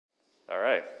All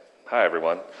right. Hi,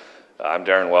 everyone. I'm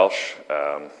Daren Welsh.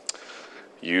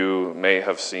 You may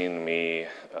have seen me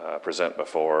present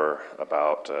before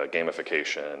about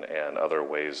gamification and other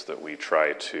ways that we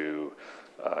try to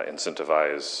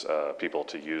incentivize people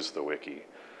to use the wiki.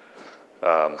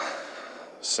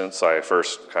 Since I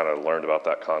first kind of learned about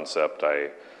that concept,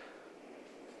 I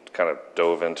kind of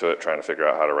dove into it trying to figure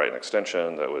out how to write an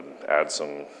extension that would add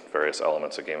some various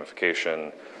elements of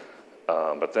gamification.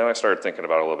 But then I started thinking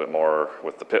about it a little bit more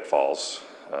with the pitfalls.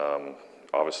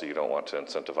 Obviously, you don't want to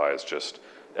incentivize just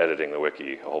editing the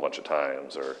wiki a whole bunch of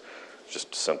times or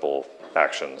just simple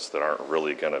actions that aren't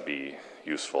really going to be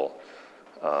useful.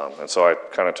 And so I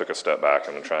kind of took a step back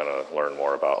and been trying to learn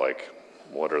more about like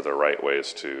what are the right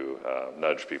ways to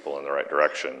nudge people in the right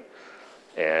direction.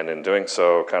 And in doing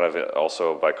so, kind of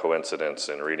also by coincidence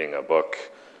in reading a book,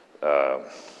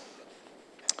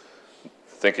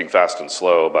 Thinking Fast and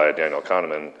Slow by Daniel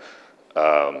Kahneman,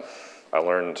 I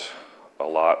learned a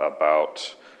lot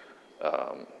about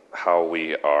how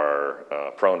we are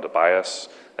prone to bias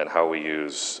and how we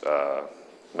use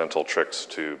mental tricks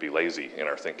to be lazy in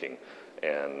our thinking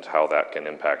and how that can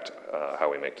impact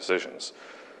how we make decisions.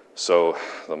 So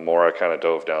the more I kind of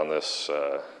dove down this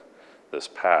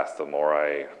path, the more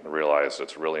I realized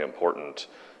it's really important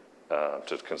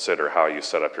to consider how you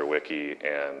set up your wiki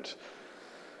and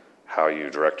how you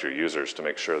direct your users to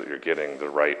make sure that you're getting the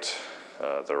right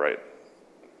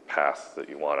path that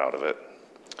you want out of it.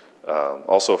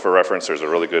 Also for reference, there's a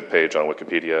really good page on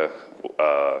Wikipedia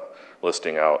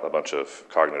listing out a bunch of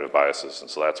cognitive biases, and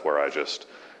so that's where I just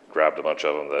grabbed a bunch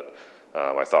of them that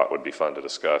I thought would be fun to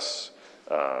discuss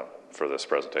for this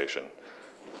presentation.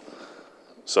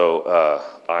 So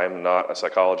I'm not a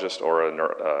psychologist or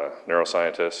a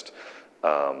neuroscientist,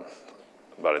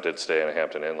 but I did stay in a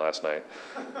Hampton Inn last night.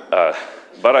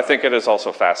 But I think it is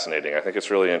also fascinating. I think it's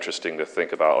really interesting to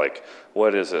think about like,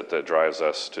 what is it that drives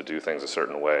us to do things a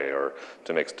certain way or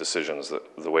to make decisions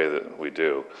the way that we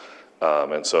do.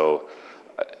 And so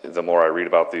the more I read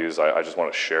about these, I just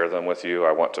want to share them with you.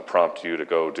 I want to prompt you to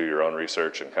go do your own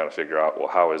research and kind of figure out, well,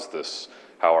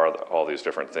 how are all these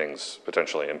different things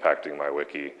potentially impacting my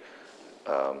wiki?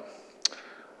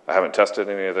 I haven't tested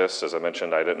any of this. As I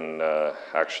mentioned, I didn't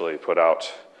actually put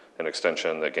out an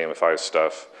extension that gamifies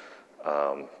stuff,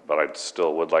 but I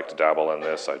still would like to dabble in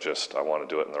this. I want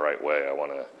to do it in the right way. I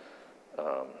want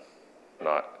to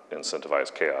not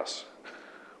incentivize chaos.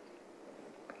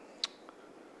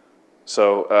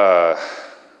 So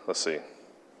let's see.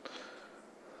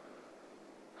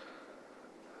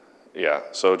 Yeah,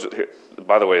 so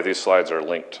by the way, these slides are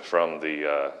linked from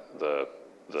the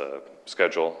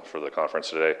schedule for the conference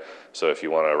today. So if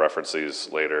you want to reference these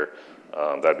later,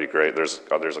 that'd be great. There's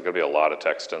going to be a lot of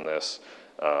text in this.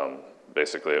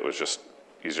 Basically, it was just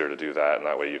easier to do that, and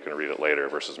that way you can read it later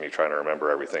versus me trying to remember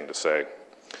everything to say.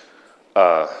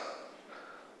 But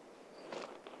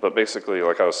basically,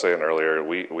 like I was saying earlier,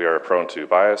 we are prone to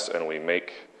bias, and we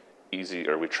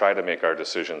try to make our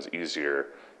decisions easier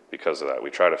because of that. We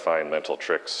try to find mental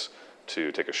tricks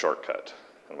to take a shortcut.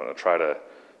 I'm going to try to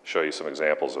show you some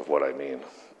examples of what I mean.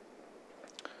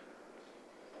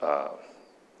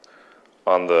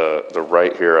 On the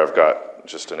right here, I've got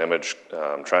just an image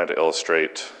I'm trying to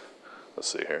illustrate. Let's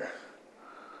see here.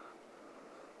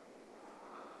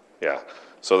 Yeah,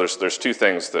 so there's two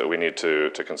things that we need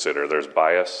to consider. There's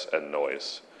bias and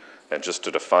noise. And just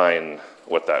to define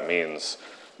what that means,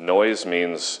 noise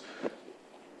means,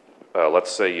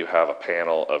 let's say you have a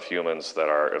panel of humans that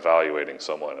are evaluating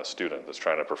someone, a student that's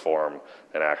trying to perform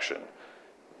an action.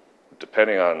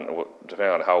 Depending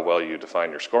on how well you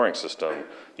define your scoring system,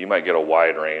 you might get a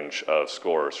wide range of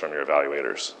scores from your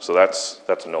evaluators. So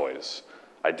that's noise.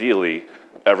 Ideally,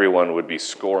 everyone would be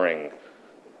scoring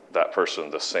that person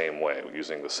the same way,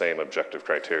 using the same objective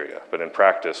criteria. But in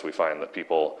practice, we find that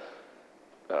people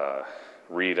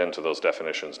read into those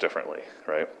definitions differently,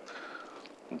 right?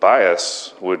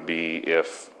 Bias would be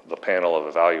if the panel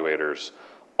of evaluators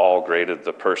all graded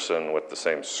the person with the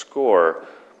same score,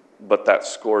 but that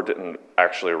score didn't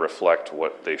actually reflect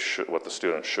what the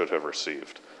student should have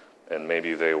received. And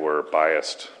maybe they were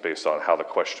biased based on how the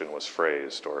question was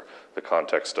phrased or the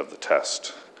context of the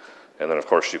test. And then, of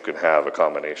course, you can have a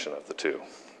combination of the two.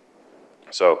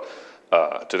 So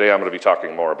today I'm going to be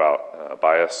talking more about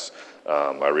bias.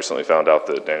 I recently found out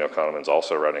that Daniel Kahneman's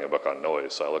also writing a book on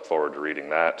noise, so I look forward to reading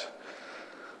that.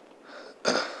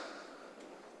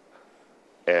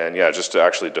 And yeah, just to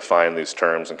actually define these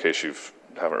terms in case you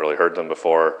haven't really heard them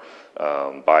before,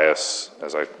 bias,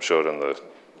 as I showed in the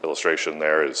illustration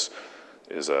there, is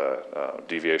a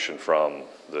deviation from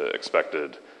the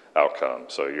expected outcome.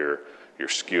 So you're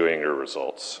skewing your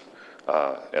results.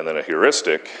 And then a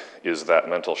heuristic is that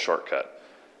mental shortcut.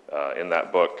 In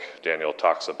that book, Daniel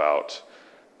talks about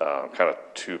kind of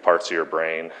two parts of your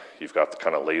brain. You've got the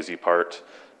kind of lazy part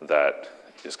that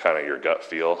is kind of your gut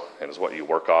feel and is what you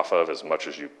work off of as much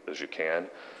as you can,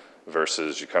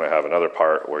 versus you kind of have another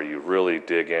part where you really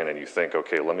dig in and you think,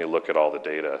 okay, let me look at all the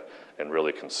data and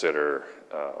really consider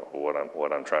what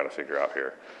I'm trying to figure out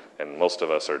here. And most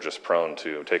of us are just prone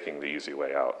to taking the easy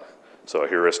way out. So a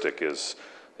heuristic is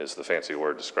the fancy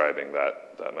word describing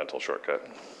that mental shortcut.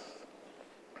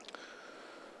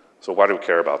 So why do we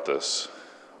care about this?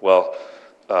 Well,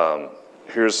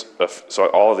 so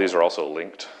all of these are also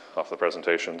linked off the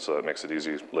presentation, so it makes it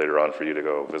easy later on for you to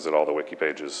go visit all the wiki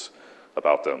pages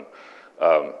about them.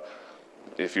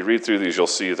 If you read through these, you'll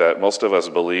see that most of us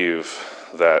believe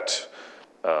that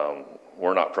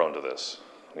we're not prone to this.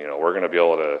 We're going to be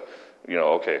able to,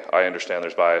 okay, I understand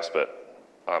there's bias, but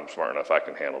I'm smart enough, I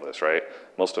can handle this, right?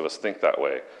 Most of us think that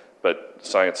way, but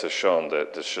science has shown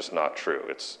that it's just not true.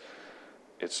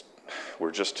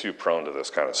 We're just too prone to this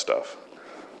kind of stuff.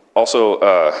 Also,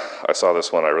 I saw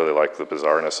this one, I really like the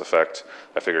bizarreness effect.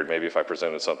 I figured maybe if I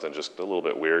presented something just a little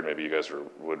bit weird, maybe you guys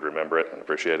would remember it and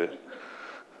appreciate it.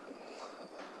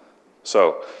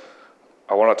 So,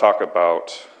 I want to talk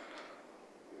about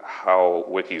how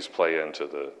wikis play into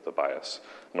the bias.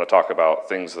 I'm going to talk about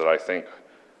things that I think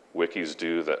wikis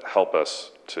do that help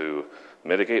us to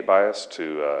mitigate bias,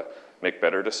 to make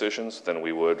better decisions than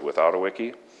we would without a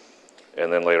wiki.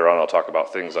 And then later on, I'll talk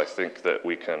about things I think that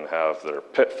we can have that are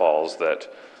pitfalls that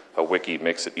a wiki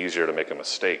makes it easier to make a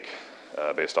mistake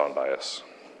based on bias.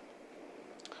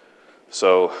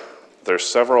 So there's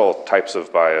several types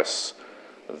of bias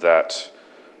that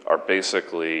are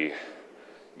basically,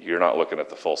 you're not looking at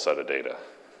the full set of data,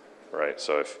 right?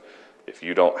 So if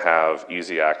you don't have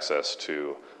easy access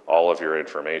to all of your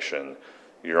information,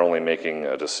 you're only making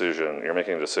a decision,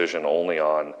 only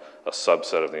on a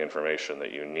subset of the information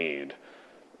that you need,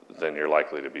 then you're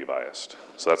likely to be biased.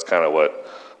 So that's kind of what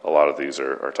a lot of these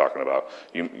are talking about.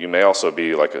 You may also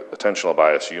be like attentional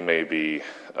bias. You may be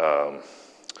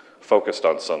focused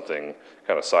on something,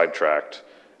 kind of sidetracked,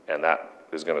 and that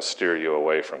is going to steer you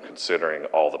away from considering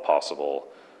all the possible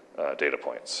data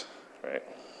points, right?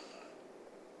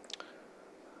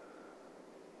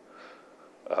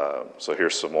 So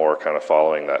here's some more kind of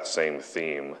following that same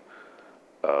theme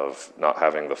of not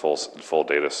having the full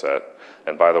data set.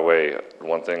 And by the way,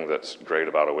 one thing that's great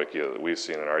about a wiki that we've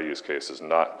seen in our use case is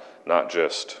not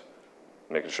just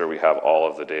making sure we have all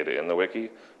of the data in the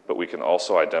wiki, but we can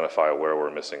also identify where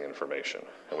we're missing information.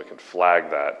 And we can flag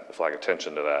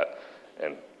attention to that,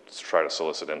 and try to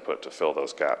solicit input to fill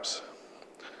those gaps.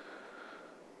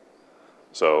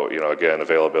 So, again,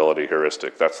 availability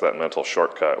heuristic, that's that mental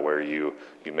shortcut where you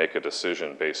make a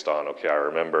decision based on, okay, I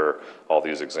remember all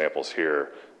these examples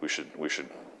here, we should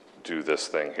do this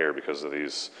thing here because of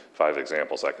these 5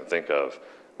 examples I can think of,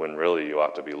 when really you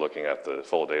ought to be looking at the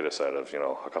full data set of,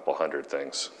 a couple hundred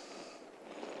things.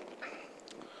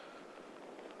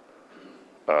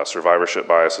 Survivorship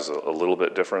bias is a little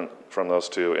bit different from those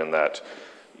two in that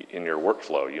in your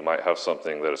workflow, you might have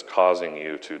something that is causing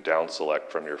you to down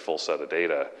select from your full set of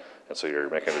data, and so you're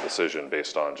making a decision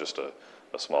based on just a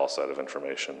small set of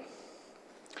information.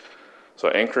 So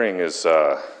anchoring is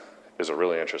a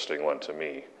really interesting one to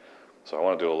me. So I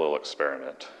want to do a little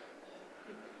experiment.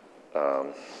 I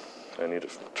need to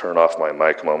turn off my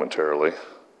mic momentarily.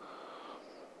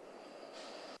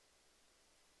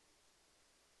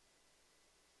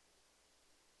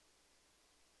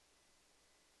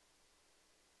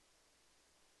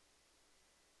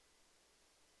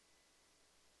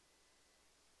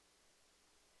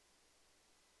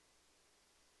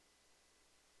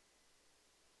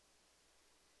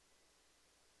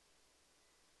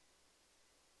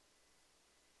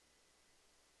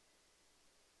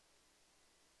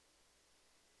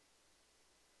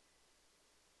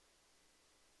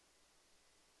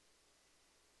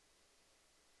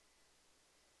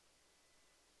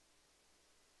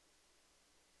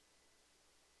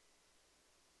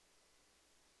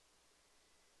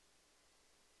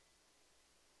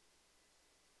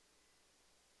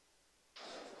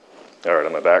 All right,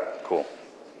 am I back? Cool. All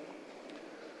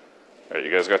right, you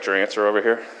guys got your answer over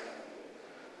here?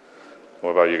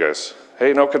 What about you guys?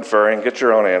 Hey, no conferring, get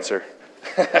your own answer.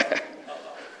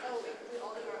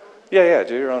 Yeah,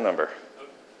 do your own number.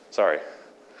 Sorry.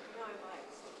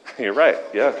 You're right,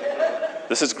 yeah.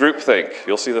 This is groupthink.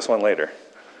 You'll see this one later.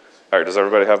 All right, does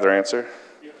everybody have their answer?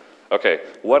 Okay,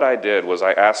 what I did was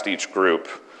I asked each group,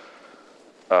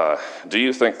 do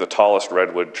you think the tallest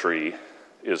redwood tree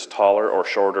is taller or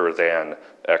shorter than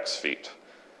X feet?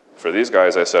 For these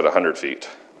guys, I said 100 feet.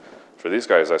 For these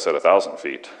guys, I said 1,000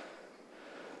 feet.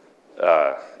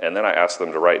 And then I asked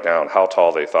them to write down how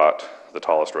tall they thought the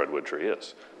tallest redwood tree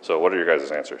is. So what are your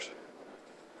guys' answers?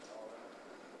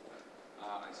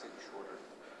 I said shorter.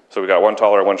 So we got one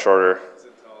taller, one shorter. Is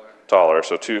it taller? Taller,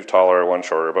 so two taller, one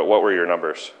shorter. But what were your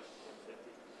numbers?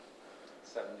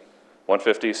 70.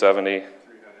 150, 70, 300.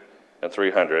 and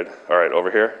 300. All right, over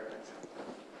here?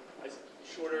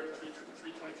 Shorter,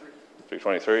 323.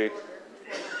 323.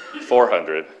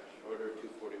 400. Shorter,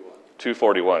 241.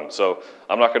 241. So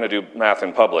I'm not going to do math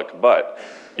in public, but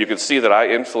you can see that I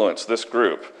influenced this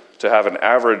group to have an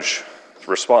average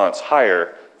response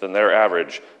higher than their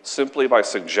average simply by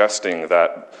suggesting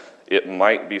that it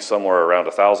might be somewhere around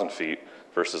 1,000 feet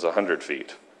versus 100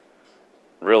 feet.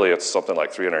 Really, it's something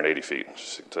like 380 feet,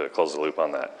 just to close the loop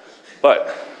on that.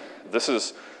 But this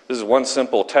is one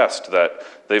simple test that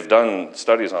they've done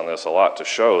studies on this a lot to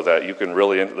show that you can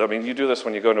really, I mean, you do this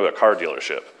when you go to a car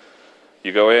dealership.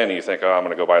 You go in and you think, oh, I'm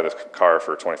going to go buy this car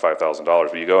for $25,000.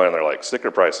 But you go in and they're like, sticker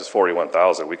price is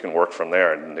 $41,000. We can work from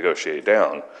there and negotiate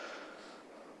down.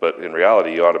 But in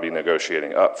reality, you ought to be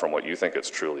negotiating up from what you think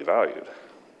it's truly valued.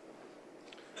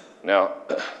 Now,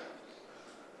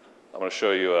 I'm going to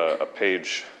show you a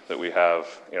page that we have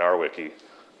in our wiki.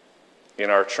 In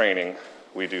our training,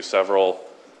 we do several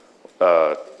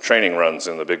training runs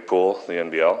in the big pool, the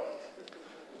NBL.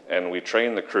 And we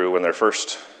train the crew when they're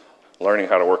first learning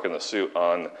how to work in the suit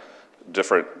on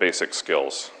different basic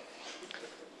skills.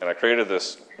 And I created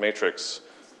this matrix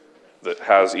that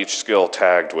has each skill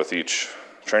tagged with each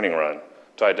training run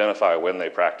to identify when they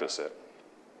practice it.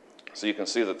 So you can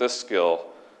see that this skill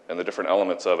and the different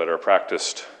elements of it are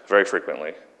practiced very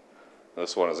frequently.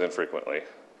 This one is infrequently.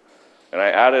 And I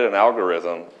added an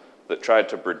algorithm that tried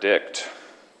to predict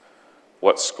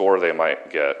what score they might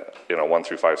get in a 1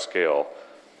 through 5 scale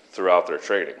throughout their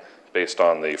training, based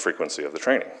on the frequency of the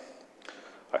training.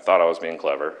 I thought I was being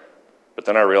clever, but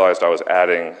then I realized I was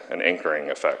adding an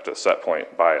anchoring effect, a set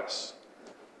point bias.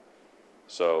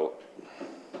 So,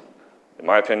 in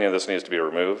my opinion, this needs to be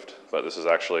removed, but this is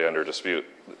actually under dispute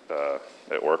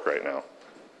at work right now.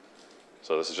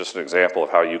 So this is just an example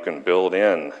of how you can build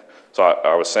in. So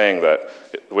I was saying that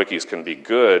wikis can be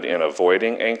good in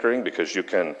avoiding anchoring because you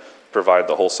can provide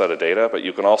the whole set of data, but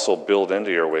you can also build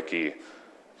into your wiki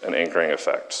an anchoring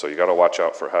effect. So you got to watch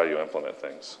out for how you implement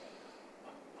things.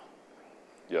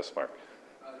 Yes, Mark?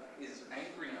 Is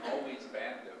anchoring always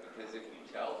bad, though? Because if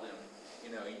you tell them,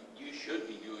 you know, you should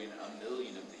be doing 1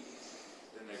 million of these,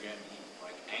 then they're going to be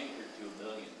like anchored to 1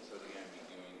 million, so they're going to be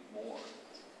doing more.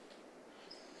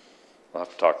 I'll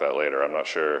have to talk that later. I'm not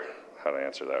sure how to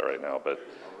answer that right now, but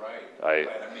all right.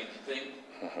 Glad I made you think.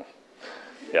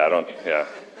 Yeah, yeah.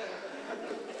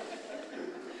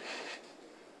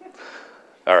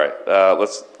 All right,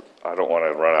 I don't want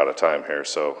to run out of time here,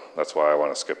 so that's why I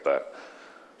want to skip that.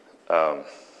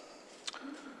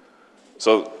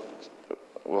 So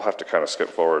we'll have to kind of skip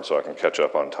forward so I can catch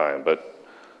up on time, but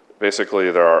basically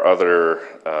there are other,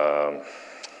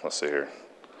 let's see here.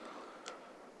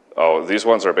 Oh, these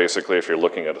ones are basically if you're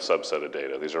looking at a subset of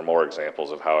data. These are more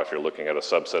examples of how if you're looking at a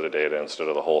subset of data instead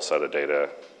of the whole set of data,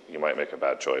 you might make a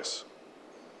bad choice.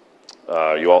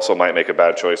 You also might make a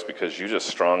bad choice because you just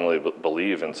strongly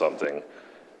believe in something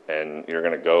and you're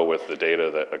going to go with the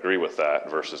data that agree with that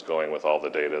versus going with all the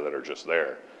data that are just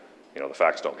there. You know, the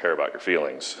facts don't care about your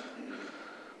feelings.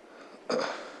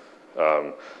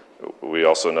 We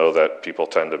also know that people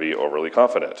tend to be overly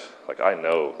confident. Like, I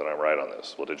know that I'm right on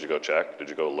this. Well, did you go check? Did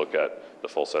you go look at the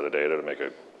full set of data to make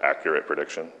an accurate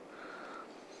prediction?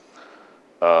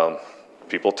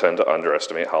 People tend to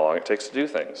underestimate how long it takes to do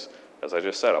things. As I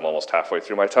just said, I'm almost halfway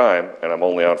through my time, and I'm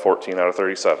only on 14 out of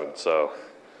 37, so.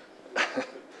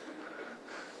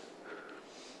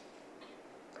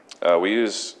 We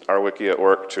use our wiki at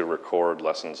work to record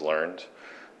lessons learned,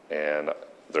 and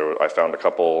I found a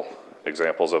couple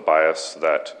examples of bias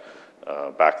that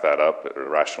back that up, or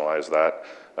rationalize that.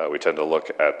 We tend to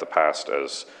look at the past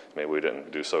as maybe we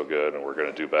didn't do so good and we're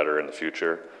going to do better in the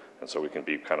future, and so we can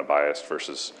be kind of biased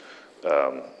versus,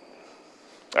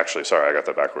 actually, sorry, I got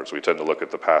that backwards. We tend to look at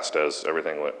the past as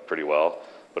everything went pretty well,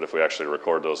 but if we actually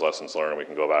record those lessons learned, we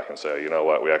can go back and say, you know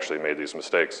what, we actually made these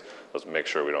mistakes. Let's make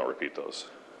sure we don't repeat those.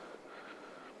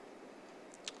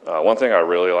 One thing I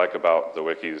really like about the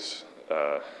wikis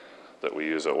that we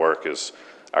use at work is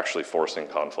actually forcing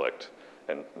conflict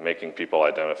and making people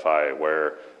identify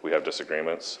where we have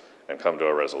disagreements and come to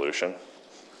a resolution.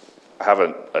 I have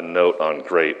a note on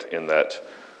great in that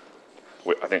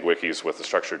I think wikis with the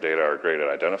structured data are great at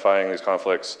identifying these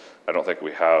conflicts. I don't think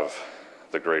we have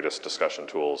the greatest discussion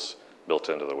tools built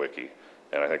into the wiki.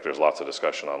 And I think there's lots of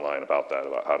discussion online about that,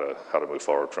 about how to move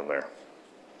forward from there.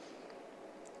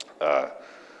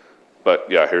 But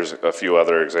yeah, here's a few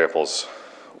other examples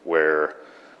where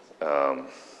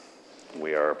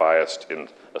we are biased in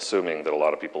assuming that a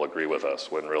lot of people agree with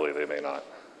us when really they may not.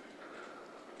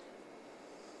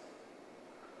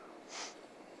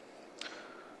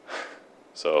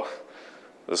 So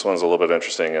this one's a little bit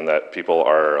interesting in that people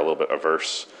are a little bit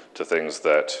averse to things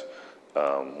that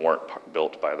weren't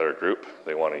built by their group.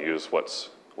 They want to use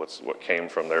what came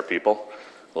from their people,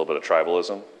 a little bit of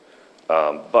tribalism.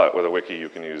 But with a wiki, you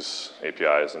can use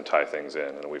APIs and tie things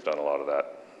in, and we've done a lot of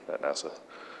that at NASA.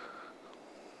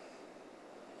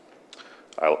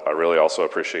 I really also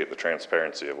appreciate the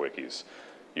transparency of wikis.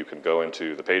 You can go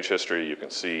into the page history, you can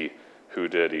see who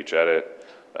did each edit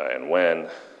and when.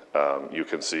 You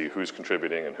can see who's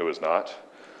contributing and who is not.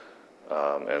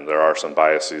 And there are some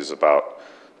biases about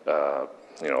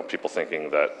people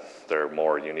thinking that they're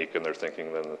more unique in their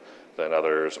thinking than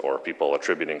others, or people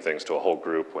attributing things to a whole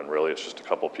group when really it's just a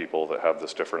couple people that have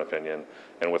this different opinion.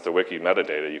 And with the wiki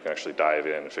metadata, you can actually dive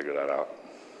in and figure that out.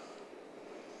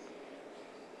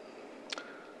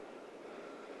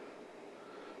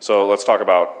 So let's talk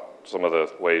about some of the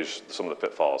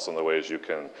pitfalls, some of the ways you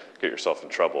can get yourself in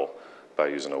trouble by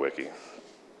using a wiki.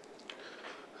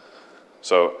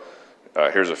 So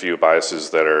here's a few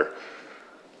biases that are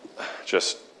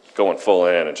just going full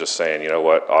in and just saying, you know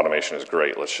what, automation is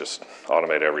great, let's just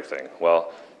automate everything.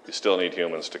 Well, you still need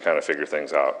humans to kind of figure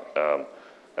things out. And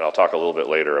I'll talk a little bit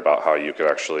later about how you could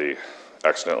actually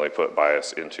accidentally put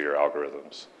bias into your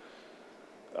algorithms.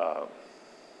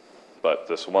 But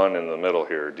this one in the middle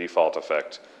here, default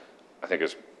effect, I think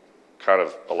is kind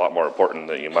of a lot more important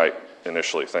than you might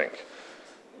initially think.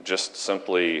 Just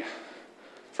simply,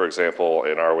 for example,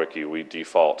 in our wiki, we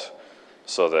default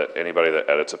so that anybody that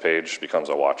edits a page becomes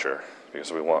a watcher,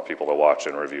 because we want people to watch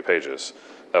and review pages.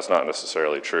 That's not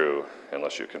necessarily true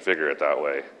unless you configure it that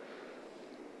way.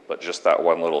 But just that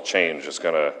one little change is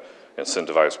going to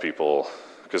incentivize people,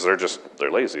 because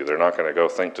they're lazy. They're not going to go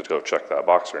think to go check that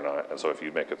box or not. And so if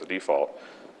you make it the default,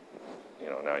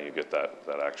 now you get that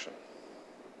action.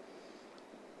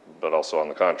 But also on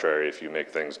the contrary, if you make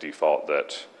things default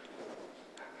that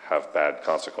have bad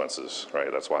consequences,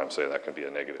 right? That's why I'm saying that can be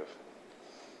a negative.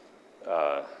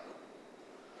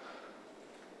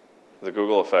 The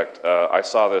Google effect, I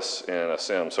saw this in a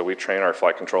sim. So we train our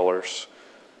flight controllers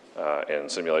in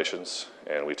simulations,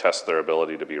 and we test their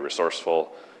ability to be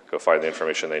resourceful, go find the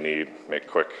information they need, make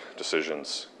quick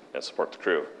decisions, and support the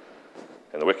crew.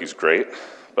 And the wiki's great,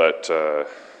 but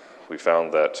we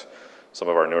found that some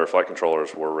of our newer flight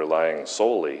controllers were relying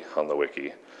solely on the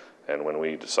wiki. And when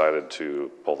we decided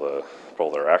to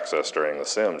pull their access during the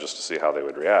sim just to see how they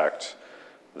would react,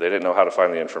 they didn't know how to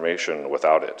find the information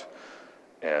without it.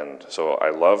 And so I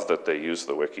love that they use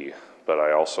the wiki, but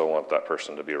I also want that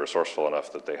person to be resourceful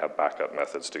enough that they have backup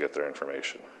methods to get their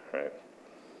information, right?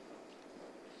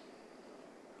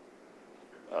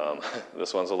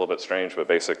 This one's a little bit strange, but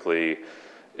basically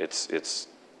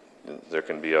there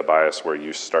can be a bias where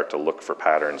you start to look for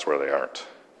patterns where they aren't.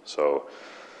 So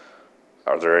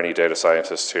are there any data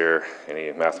scientists here?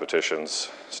 Any mathematicians,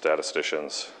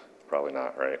 statisticians? Probably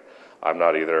not, right? I'm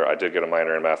not either. I did get a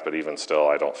minor in math, but even still,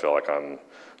 I don't feel like I'm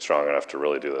strong enough to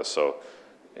really do this. So,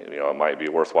 it might be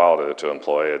worthwhile to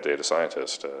employ a data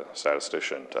scientist, a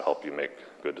statistician, to help you make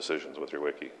good decisions with your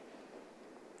wiki.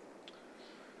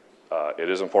 It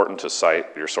is important to cite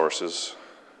your sources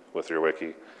with your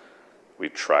wiki. We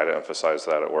try to emphasize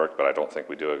that at work, but I don't think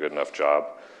we do a good enough job.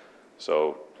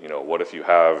 So, what if you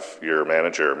have your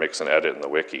manager makes an edit in the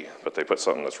wiki, but they put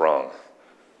something that's wrong?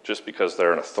 Just because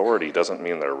they're an authority doesn't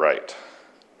mean they're right.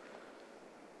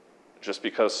 Just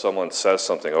because someone says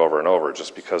something over and over,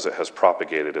 just because it has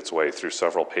propagated its way through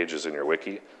several pages in your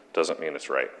wiki, doesn't mean it's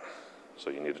right. So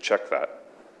you need to check that.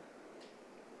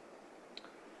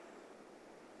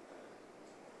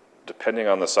 Depending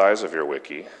on the size of your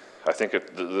wiki, I think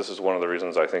this is one of the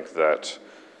reasons I think that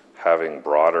having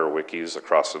broader wikis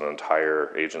across an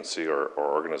entire agency or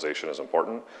organization is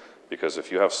important, because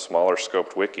if you have smaller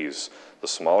scoped wikis, the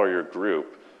smaller your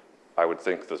group, I would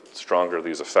think the stronger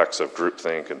these effects of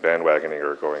groupthink and bandwagoning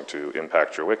are going to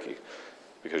impact your wiki,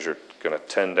 because you're going to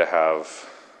tend to have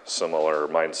similar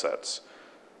mindsets.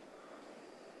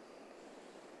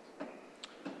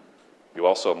 You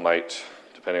also might,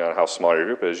 depending on how small your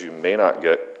group is, you may not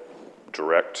get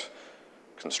direct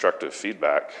constructive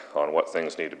feedback on what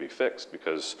things need to be fixed,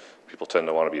 because people tend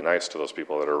to want to be nice to those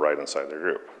people that are right inside their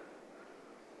group.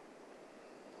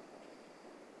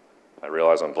 I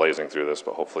realize I'm blazing through this,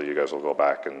 but hopefully you guys will go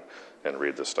back and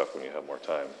read this stuff when you have more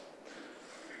time.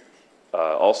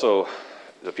 Also,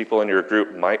 the people in your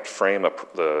group might frame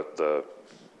the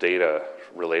data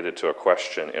related to a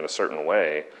question in a certain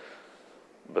way,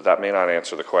 but that may not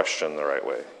answer the question the right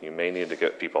way. You may need to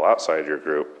get people outside your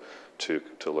group to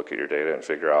look at your data and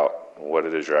figure out what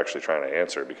it is you're actually trying to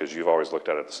answer, because you've always looked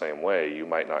at it the same way. You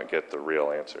might not get the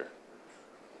real answer.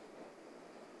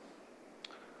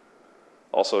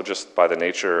 Also, just by the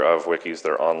nature of wikis,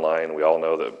 they're online. We all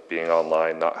know that being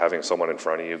online, not having someone in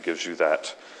front of you, gives you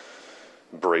that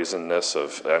brazenness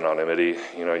of anonymity.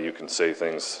 You know, you can say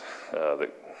things that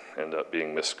end up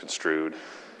being misconstrued.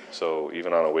 So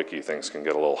even on a wiki, things can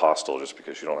get a little hostile just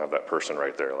because you don't have that person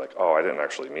right there. Like, oh, I didn't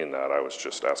actually mean that. I was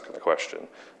just asking the question.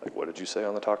 Like, what did you say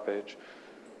on the talk page?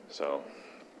 So,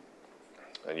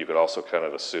 and you could also kind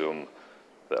of assume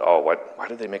that, oh, why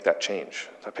did they make that change?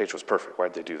 That page was perfect. Why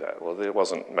did they do that? Well, it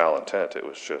wasn't malintent. It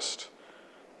was just,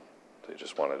 they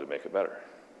just wanted to make it better.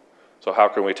 So how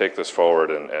can we take this forward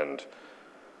and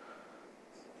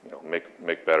you know,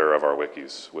 make better of our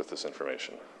wikis with this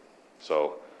information?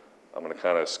 So I'm going to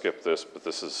kind of skip this, but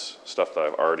this is stuff that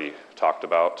I've already talked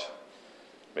about.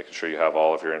 Making sure you have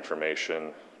all of your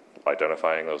information,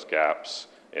 identifying those gaps,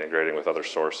 integrating with other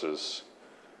sources.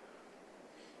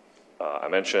 I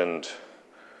mentioned,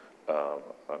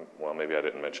 well, maybe I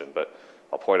didn't mention, but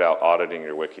I'll point out auditing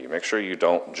your wiki. Make sure you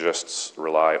don't just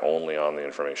rely only on the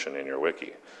information in your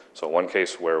wiki. So one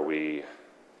case where we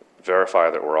verify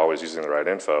that we're always using the right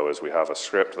info is we have a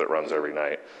script that runs every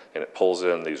night, and it pulls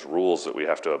in these rules that we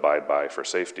have to abide by for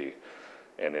safety.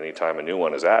 And anytime a new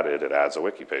one is added, it adds a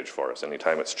wiki page for us.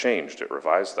 Anytime it's changed, it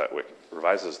revises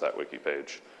that wiki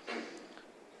page.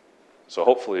 So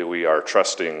hopefully we are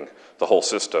trusting the whole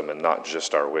system and not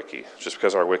just our wiki. Just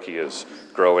because our wiki is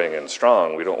growing and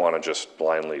strong, we don't want to just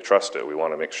blindly trust it. We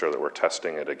want to make sure that we're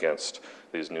testing it against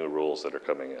these new rules that are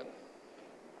coming in.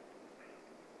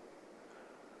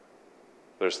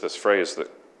 There's this phrase that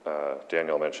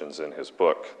Daniel mentions in his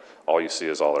book, all you see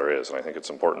is all there is, and I think it's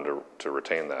important to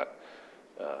retain that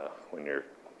when you're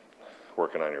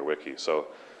working on your wiki. So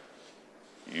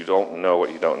you don't know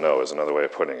what you don't know is another way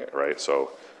of putting it, right?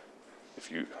 So if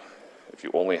you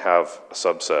only have a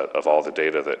subset of all the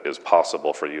data that is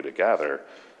possible for you to gather,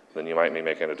 then you might be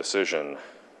making a decision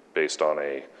based on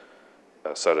a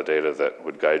set of data that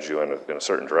would guide you in a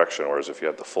certain direction, whereas if you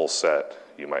had the full set,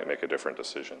 you might make a different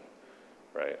decision,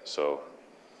 right? So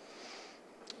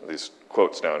these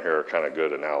quotes down here are kind of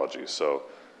good analogies. So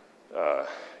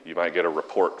you might get a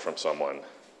report from someone,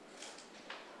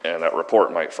 and that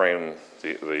report might frame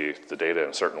the data in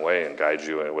a certain way and guide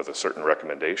you with a certain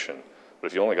recommendation. But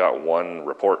if you only got one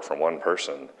report from one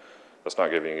person, that's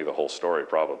not giving you the whole story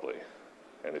probably.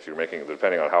 And if you're making,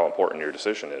 depending on how important your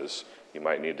decision is, you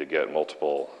might need to get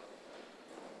multiple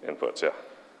inputs, yeah?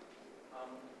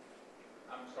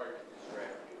 I'm sorry to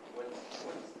distract you. What's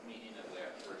the meaning of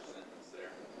that first sentence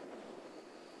there?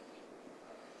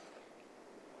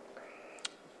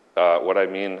 What I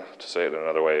mean, to say it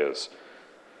another way, is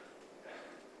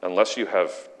unless you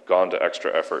have gone to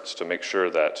extra efforts to make sure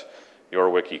that your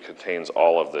wiki contains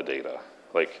all of the data,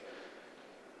 like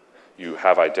you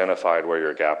have identified where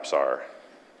your gaps are.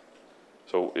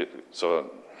 So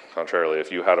contrarily,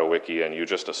 if you had a wiki and you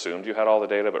just assumed you had all the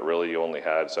data, but really you only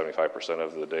had 75%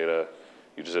 of the data,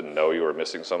 you just didn't know you were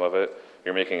missing some of it,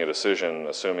 you're making a decision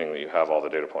assuming that you have all the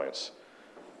data points.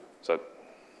 Is that?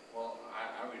 Well,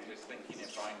 I was just thinking,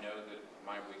 if I know that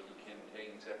my wiki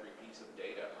contains every piece of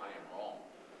data, I am wrong.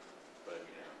 But,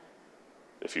 you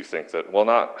know. If you think that, well,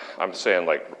 not, I'm saying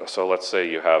like, so let's say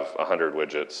you have 100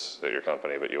 widgets at your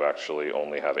company, but you actually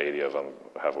only have 80 of them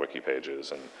have wiki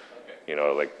pages, and Okay. you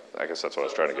know, like, I guess that's what I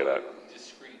was trying to get at.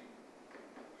 Discrete,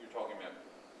 you're talking about.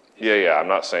 Yeah, I'm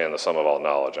not saying the sum of all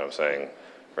knowledge, I'm saying,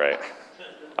 right?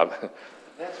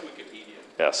 That's Wikipedia.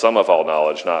 Yeah, sum of all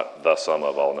knowledge, not the sum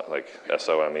of all, like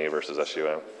SOME versus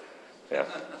SUM. Yeah.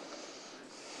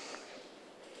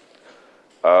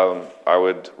 I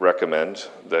would recommend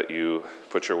that you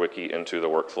put your wiki into the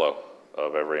workflow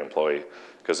of every employee,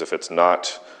 because if it's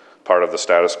not part of the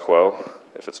status quo,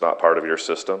 if it's not part of your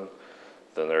system,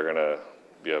 then they're going to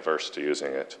be averse to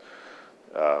using it.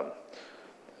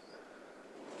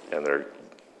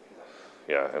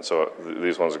 And so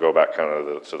these ones go back kind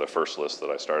of to the first list that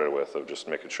I started with, of just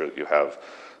making sure that you have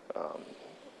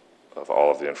of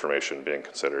all of the information being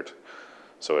considered.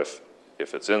 So if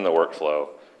it's in the workflow,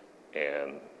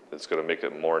 and it's going to make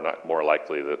it more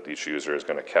likely that each user is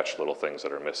going to catch little things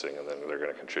that are missing, and then they're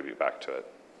going to contribute back to it.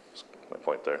 That's my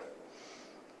point there.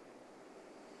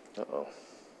 Uh-oh.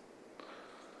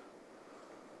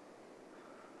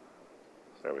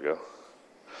 There we go.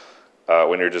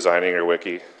 When you're designing your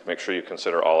wiki, make sure you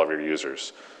consider all of your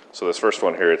users. So this first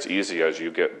one here, it's easy as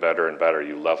you get better and better,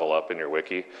 you level up in your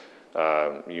wiki.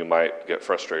 You might get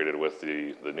frustrated with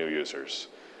the new users.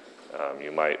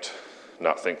 You might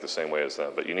not think the same way as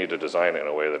them, but you need to design it in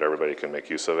a way that everybody can make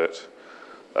use of it.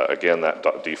 Again,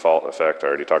 that default effect, I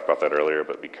already talked about that earlier,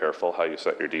 but be careful how you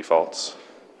set your defaults.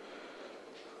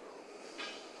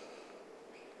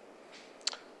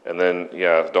 And then,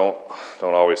 yeah, don't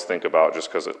always think about just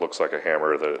because it looks like a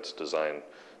hammer that it's designed,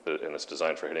 and it's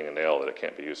designed for hitting a nail, that it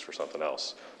can't be used for something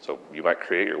else. So you might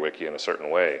create your wiki in a certain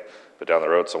way, but down the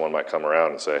road someone might come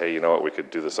around and say, hey, you know what, we could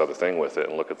do this other thing with it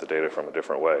and look at the data from a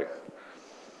different way.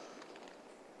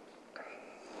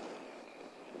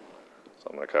 So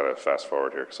I'm going to kind of fast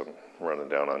forward here because I'm running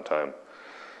down on time.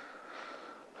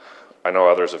 I know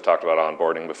others have talked about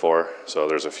onboarding before, so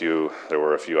there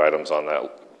were a few items on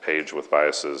that page with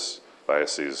biases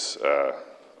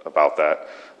about that.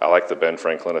 I like the Ben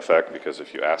Franklin effect because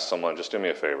if you ask someone, just do me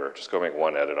a favor, just go make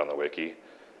one edit on the wiki.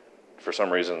 For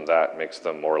some reason, that makes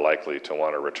them more likely to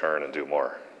want to return and do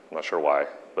more. I'm not sure why,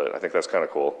 but I think that's kind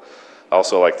of cool. I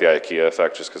also like the IKEA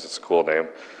effect just because it's a cool name.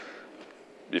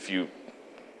 If you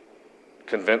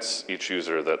convince each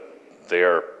user that they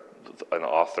are an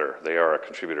author, they are a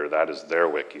contributor, that is their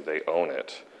wiki, they own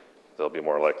it, they'll be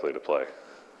more likely to play.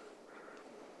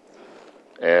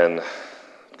 And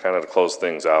kind of to close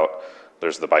things out,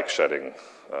 there's the bike shedding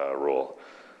rule.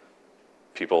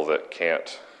 People that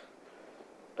can't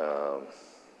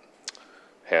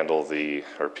handle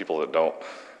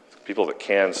people that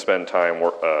can spend time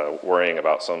worrying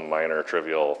about some minor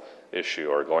trivial issue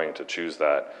are going to choose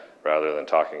that rather than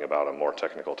talking about a more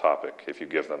technical topic if you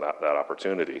give them that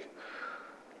opportunity.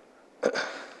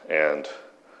 And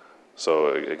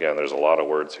so again, there's a lot of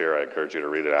words here. I encourage you to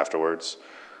read it afterwards.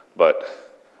 But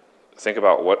think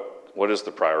about what is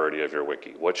the priority of your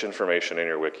wiki? Which information in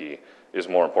your wiki is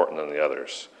more important than the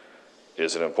others?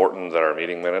 Is it important that our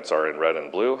meeting minutes are in red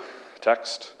and blue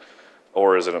text?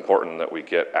 Or is it important that we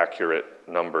get accurate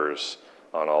numbers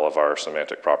on all of our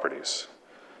semantic properties?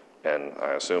 And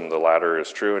I assume the latter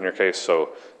is true in your case,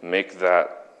 so make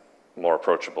that more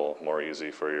approachable, more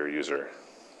easy for your user.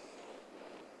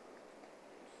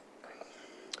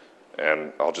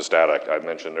 And I'll just add, I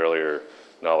mentioned earlier,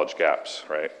 knowledge gaps,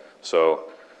 right? So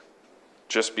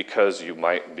just because you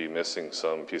might be missing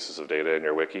some pieces of data in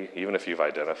your wiki, even if you've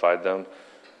identified them,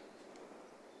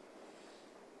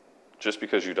 just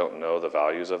because you don't know the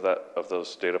values of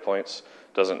those data points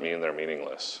doesn't mean they're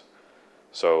meaningless.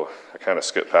 So I kind of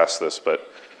skipped past this,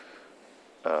 but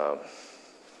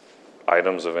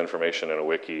items of information in a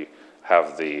wiki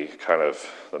have the kind of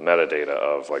the metadata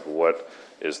of like what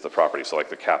is the property, so like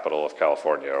the capital of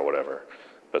California or whatever.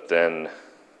 But then,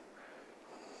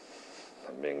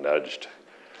 I'm being nudged.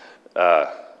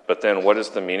 But then what is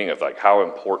the meaning of, like, how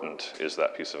important is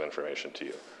that piece of information to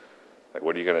you? Like,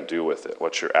 what are you going to do with it?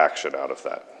 What's your action out of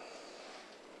that?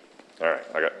 All right,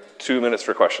 I got 2 minutes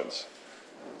for questions.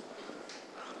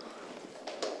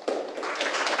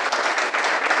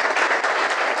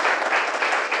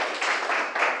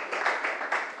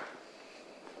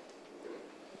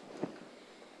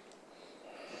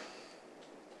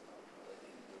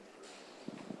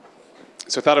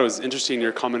 So I thought it was interesting,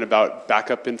 your comment about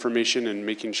backup information and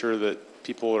making sure that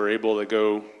people are able to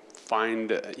go find,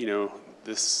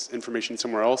 this information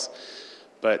somewhere else.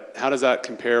 But how does that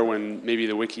compare when maybe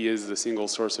the wiki is the single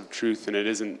source of truth and it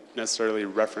isn't necessarily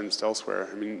referenced elsewhere?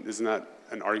 I mean, isn't that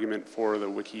an argument for the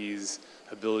wiki's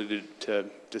ability to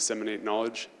disseminate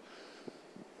knowledge?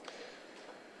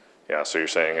 Yeah, so you're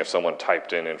saying if someone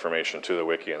typed in information to the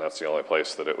wiki and that's the only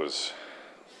place that it was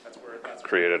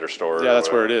created or stored? Yeah,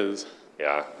 that's where it is.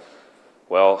 Yeah.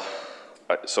 Well,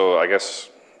 so I guess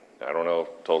I don't know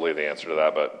totally the answer to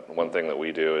that, but one thing that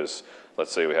we do is,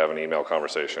 let's say we have an email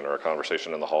conversation or a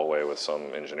conversation in the hallway with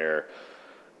some engineer,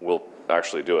 we'll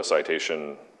actually do a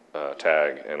citation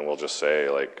tag and we'll just say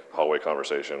like hallway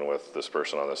conversation with this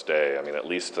person on this day. I mean, at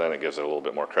least then it gives it a little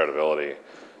bit more credibility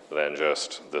than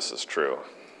just this is true.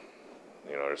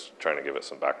 Just trying to give it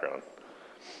some background.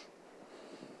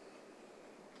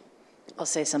 I'll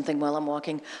say something while I'm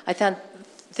walking. I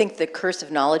think the curse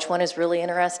of knowledge one is really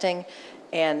interesting.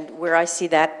 And where I see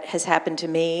that has happened to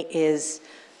me is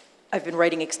I've been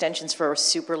writing extensions for a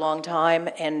super long time,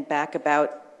 and back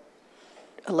about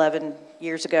 11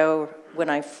 years ago when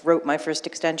I wrote my first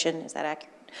extension, is that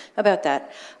accurate? About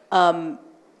that.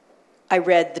 I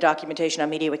read the documentation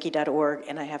on MediaWiki.org,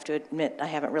 and I have to admit I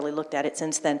haven't really looked at it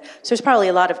since then. So there's probably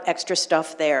a lot of extra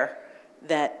stuff there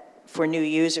that for new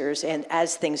users, and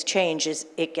as things change,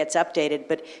 it gets updated.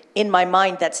 But in my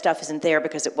mind, that stuff isn't there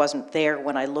because it wasn't there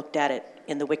when I looked at it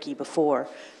in the wiki before.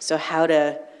 So how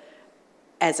to,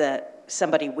 as a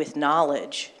somebody with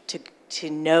knowledge to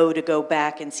know to go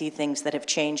back and see things that have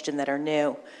changed and that are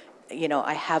new. You know,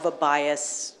 I have a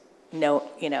bias, no,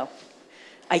 you know,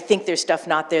 I think there's stuff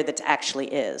not there that actually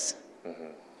is.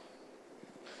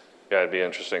 Yeah, it'd be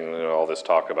interesting, you know, all this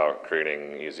talk about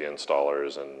creating easy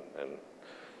installers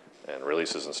and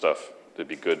releases and stuff. It'd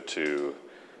be good to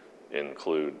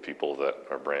include people that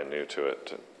are brand new to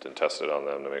it to test it on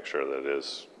them to make sure that it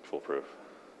is foolproof.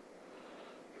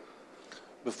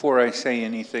 Before I say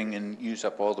anything and use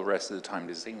up all the rest of the time,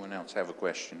 does anyone else have a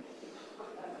question?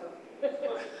 I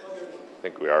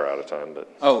think we are out of time, but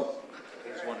Oh,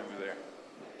 there's one over there.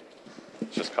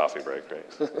 it's just coffee break, right?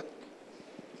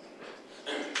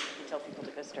 Tell people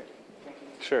to go start drinking.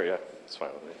 Sure, yeah, it's fine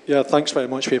with me. Yeah, thanks very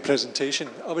much for your presentation.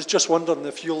 I was just wondering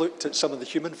if you looked at some of the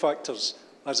human factors,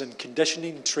 as in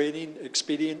conditioning, training,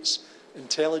 experience,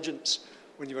 intelligence,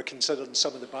 when you were considering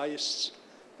some of the bias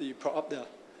that you put up there.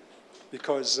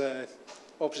 Because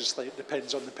obviously it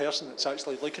depends on the person that's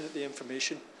actually looking at the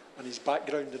information and his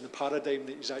background and the paradigm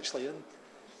that he's actually in.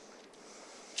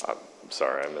 I'm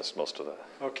sorry, I missed most of that.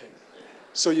 Okay.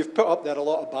 So you've put up there a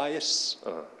lot of bias.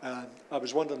 And I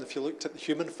was wondering if you looked at the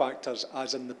human factors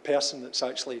as in the person that's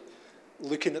actually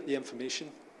looking at the information,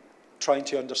 trying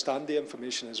to understand the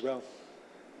information as well.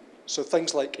 So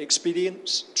things like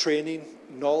experience, training,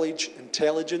 knowledge,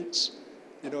 intelligence.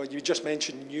 You know, you just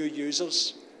mentioned new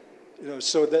users. You know,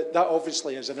 so that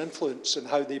obviously has an influence in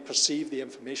how they perceive the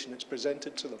information that's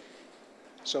presented to them.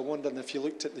 So I'm wondering if you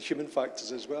looked at the human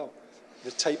factors as well,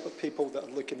 the type of people that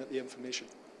are looking at the information.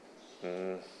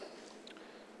 I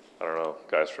don't know,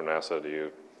 guys from NASA, do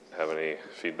you have any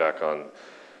feedback on,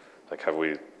 like, have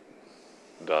we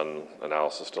done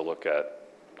analysis to look at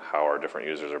how our different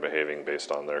users are behaving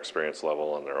based on their experience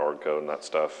level and their org code and that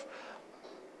stuff?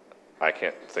 I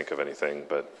can't think of anything,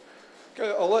 but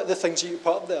A lot of the things you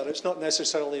put up there, it's not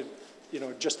necessarily, you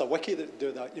know, just a wiki that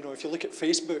do that. You know, if you look at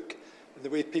Facebook and the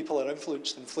way people are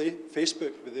influenced in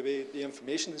Facebook with the way the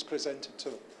information is presented to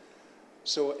them.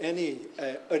 So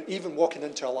or even walking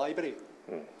into a library,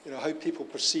 you know, how people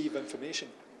perceive information.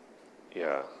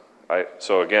 yeah.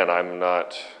 So again,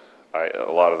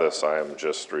 a lot of this I am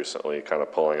just recently kind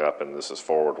of pulling up, and this is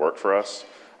forward work for us.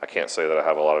 I can't say that I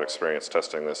have a lot of experience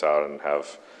testing this out and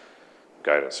have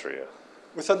guidance for you.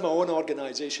 Within my own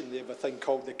organisation, they have a thing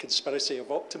called the conspiracy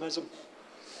of optimism.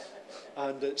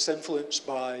 And it's influenced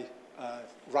by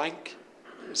rank,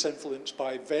 it's influenced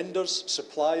by vendors,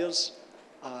 suppliers,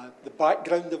 the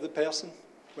background of the person,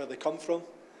 where they come from.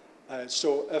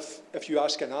 So if you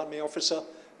ask an army officer,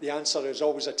 the answer is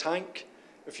always a tank.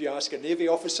 If you ask a Navy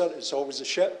officer, it's always a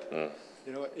ship.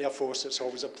 You know, Air Force, it's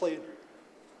always a plane.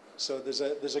 So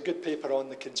there's a good paper on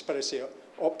the conspiracy of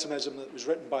optimism that was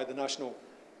written by the National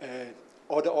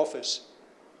Audit Office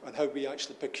on how we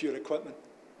actually procure equipment.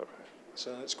 Okay.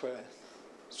 So that's quite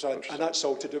and that's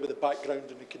all to do with the background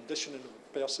and the conditioning of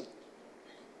the person.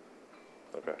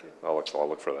 Okay. I'll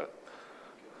look for that.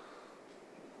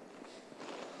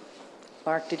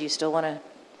 Mark, did you still want to?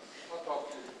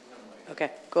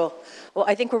 Okay, cool. Well,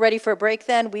 I think we're ready for a break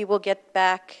then. We will get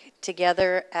back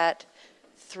together at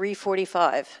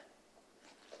 3:45.